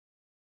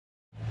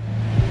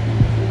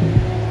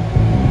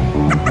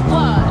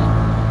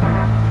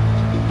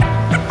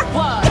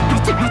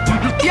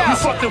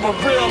fucking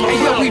with real.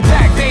 Hey yo, we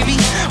back, baby.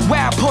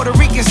 Wild Puerto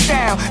Rican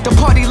style. The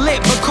party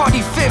lit,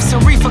 Bacardi Fifths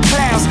and reefer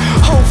clouds.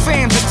 Whole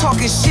fam just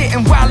talking shit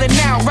and wildin'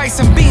 out. Rice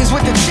and beans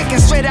with the chicken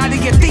straight out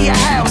of your Thea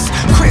house.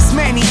 Chris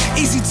Manny,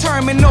 Easy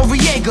Term and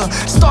Noriega.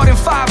 Starting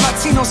 5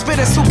 Latino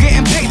spitters who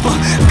getting paper.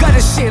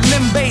 Gutter shit,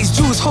 limbays,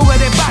 juice, jugo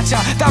de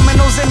bacha.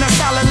 Dominoes in the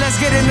salad, let's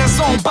get in the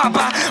zone,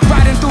 baba.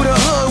 Riding through the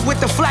hood with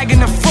the flag in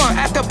the front.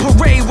 At the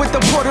parade with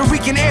the Puerto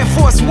Rican Air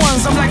Force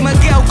Ones. I'm like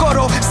Miguel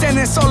Cotto,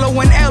 standing solo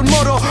in El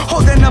Moro.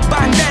 Holding a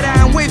bandera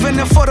and waving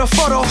it for the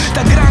photo.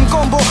 The Gran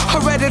Combo,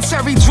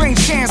 hereditary drink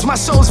chance. My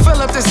shows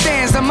fill up the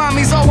stands, the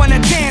mommies all wanna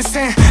dance.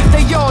 And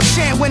they all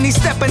chant when he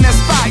step in the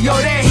spot. Yo,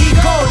 there he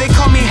go, they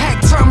call me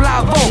Heck Term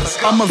Lavo.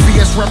 I'm a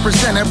VS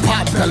representing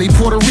pot belly,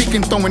 Puerto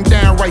Rican throwing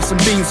down rice and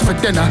beans for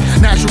dinner.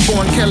 Natural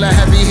born killer,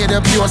 heavy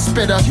hitter, pure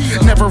spitter.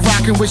 Never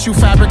rocking with you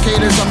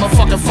fabricators, I'm a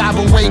fucking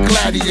 508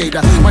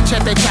 gladiator.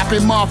 Machete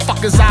capping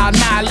motherfuckers, I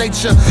annihilate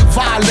ya,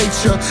 violate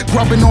ya.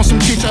 Grubbing on some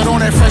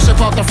chicharrones that fresh up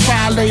out the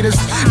fry laters.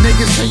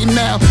 Niggas hating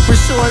now, for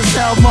sure as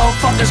hell,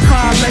 motherfuckers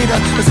crying later.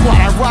 That's why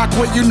I rock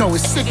what you know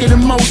is sicker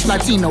than most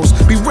Latinos.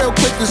 Be real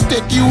quick to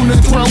stick you in the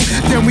throat,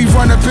 then we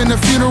run up in the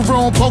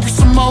funeral and poke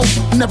some more.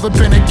 Never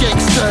been a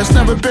gangster, it's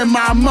never been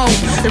my mode.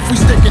 If we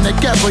sticking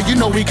together, you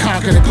know we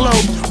conquer the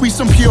globe. We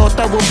some pure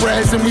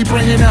thoroughbreds and we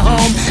bringing it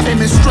home.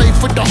 Aiming straight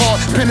for the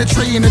heart,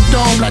 penetrating the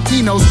dome.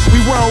 Latinos, we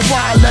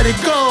worldwide, let it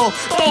go.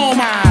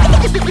 Boom,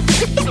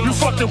 You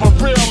fucking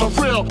with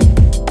real.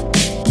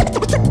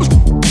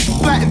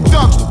 Latin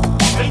thugs,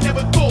 They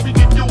never thought we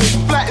could do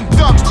it. Latin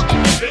thugs,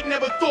 They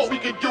never thought we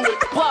could do it.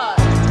 What?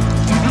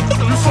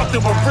 You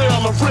fucking with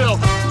real.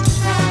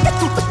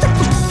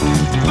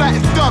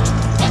 Latin thugs,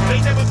 They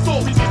never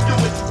thought we could do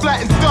it.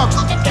 Latin thugs.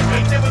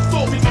 They never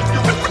thought we could do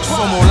it.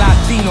 Somos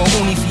Latino,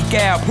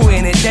 unificado,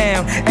 putting it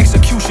down.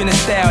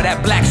 Executionist style,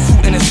 that black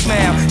suit and a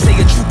smile. Say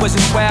your troopers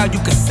is wild, you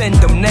can send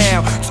them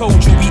now.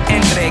 Told you we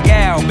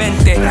entregado,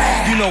 vente.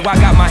 You know I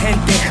got my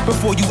gente.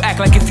 Before you act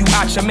like if you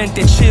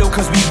achamente, chill,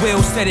 cause we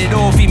will set it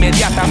off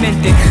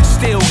inmediatamente.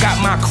 Still got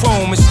my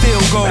chrome and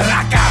still go.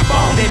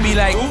 They be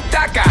like,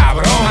 puta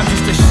cabrón. I'm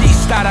just a she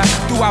starter.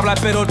 Tú hablas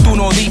pero tú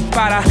no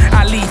disparas.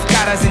 I leave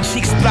caras and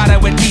cheeks splatter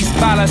with these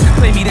balas.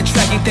 Play me the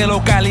track y te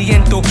lo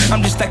caliento.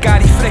 I'm just a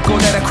cari fresco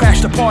that'll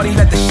crash the party.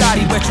 Let the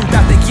shawty bet you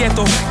date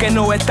quieto. Que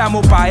no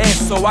estamos pa'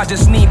 eso. I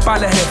just need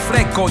pales de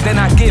fresco. Then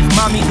I give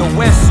mami the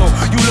hueso.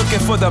 You looking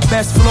for the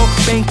best flow?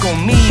 Ven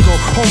conmigo.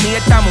 Homie,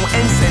 estamos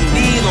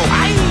encendido.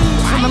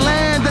 From the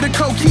land of the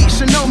coquille,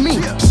 should know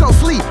me. So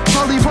fleet,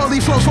 volley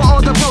flows for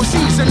all the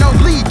proceeds. And no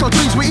bleed, throw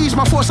threes we ease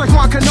my force like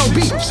Juan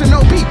Kenobi.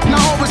 Shinobi,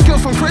 not always kill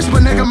from Chris,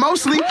 but nigga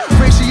mostly.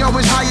 Ratio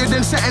is higher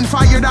than setting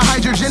fire to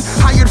hydrogen.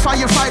 Hired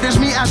firefighters,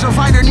 me as a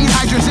fighter need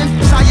hydrogen.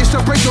 Science to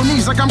break your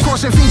knees like I'm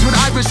crossing fiends with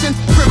Iverson.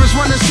 Rivers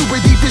running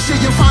super deep, this year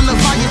you'll find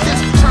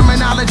Leviathans.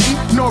 Terminology,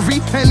 Nori,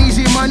 and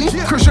easy money.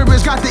 Chris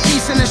Rivers got the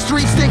east in the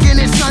streets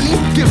thinking it's sunny.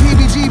 Give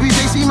heebie-jeebies,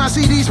 they see my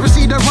CDs,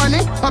 proceed to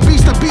running. A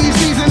beast of bees,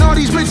 and all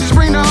these bitches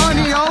bring the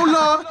honey. Oh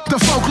lord, the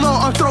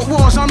folklore of throat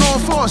wars on all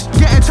fours.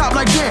 Getting top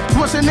like that,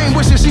 what's her name?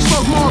 Wishing she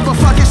spoke more, but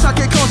fuck it, suck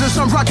it, causing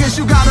some ruckus,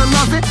 you gotta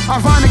love it.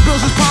 Ironic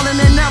bills is piling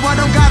in now, I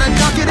don't gotta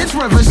duck it, it's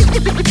Rivers.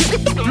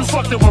 You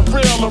fucking with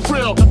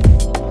real.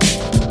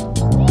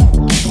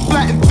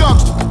 Latin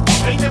thugs,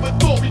 They never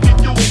thought we could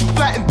do it.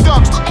 Latin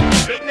thugs,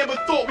 They never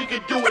thought we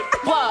could do it.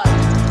 What?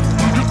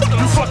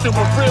 You fucking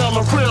with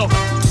real.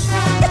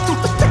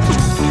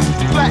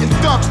 Latin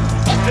thugs,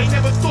 They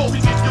never thought we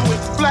could do it.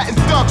 Latin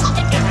thugs.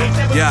 They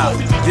never thought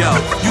we could do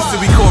it. Used to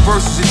record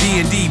verses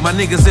in D&D, my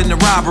niggas in the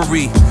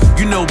robbery.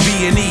 You know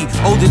B&E,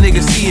 older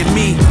niggas seeing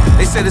me.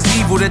 They said it's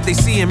evil that they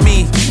see in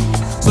me.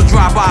 So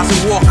drive-bys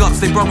and walk-ups,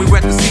 they brought me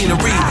right the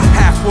scenery.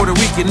 Half Puerto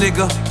Rican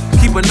nigga,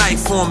 keep a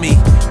knife on me.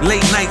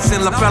 Late nights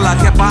in La Bella,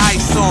 kept my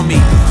ice on me.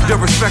 The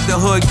respect the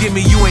hood give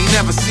me, you ain't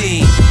never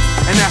seen.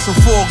 And that's from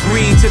 4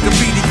 green to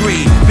Graffiti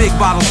green. Big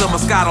bottles of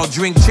Moscato,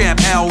 drink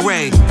champ El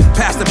Rey.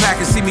 Pass the pack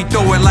and see me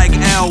throw it like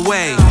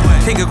Elway.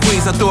 King of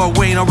Queens, I throw it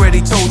Wayne,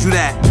 already told you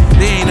that.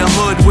 They ain't a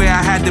hood where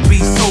I had to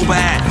be sober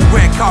at.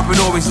 Red carpet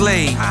always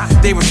laid.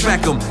 They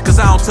respect them, cause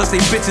I don't touch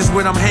they bitches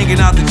when I'm hanging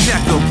out to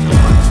check them.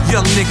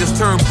 Young niggas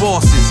turn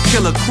bosses,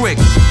 killer quick.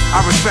 I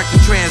respect the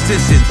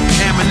transition,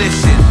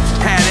 ammunition.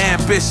 Had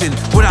ambition,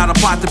 without a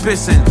pot to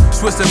pissin'.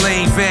 Swiss the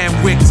lane, Van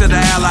Wick to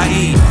the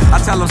LIE.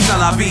 I tell them, c'est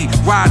la vie,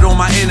 ride on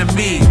my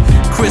enemy.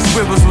 Chris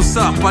Rivers, what's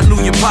up? I knew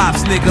your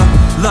pops, nigga.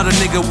 Love the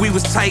nigga, we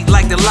was tight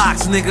like the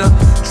locks, nigga.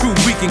 True,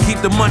 we can keep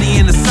the money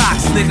in the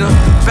socks, nigga.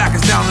 Back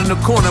us down in the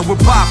corner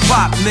with pop,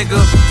 nigga.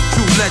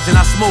 True legend,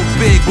 I smoke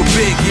big with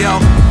big,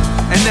 yo.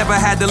 And never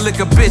had to lick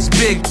a bitch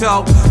big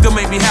toe. Don't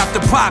make me have to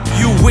pop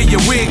you where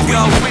your wig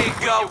go.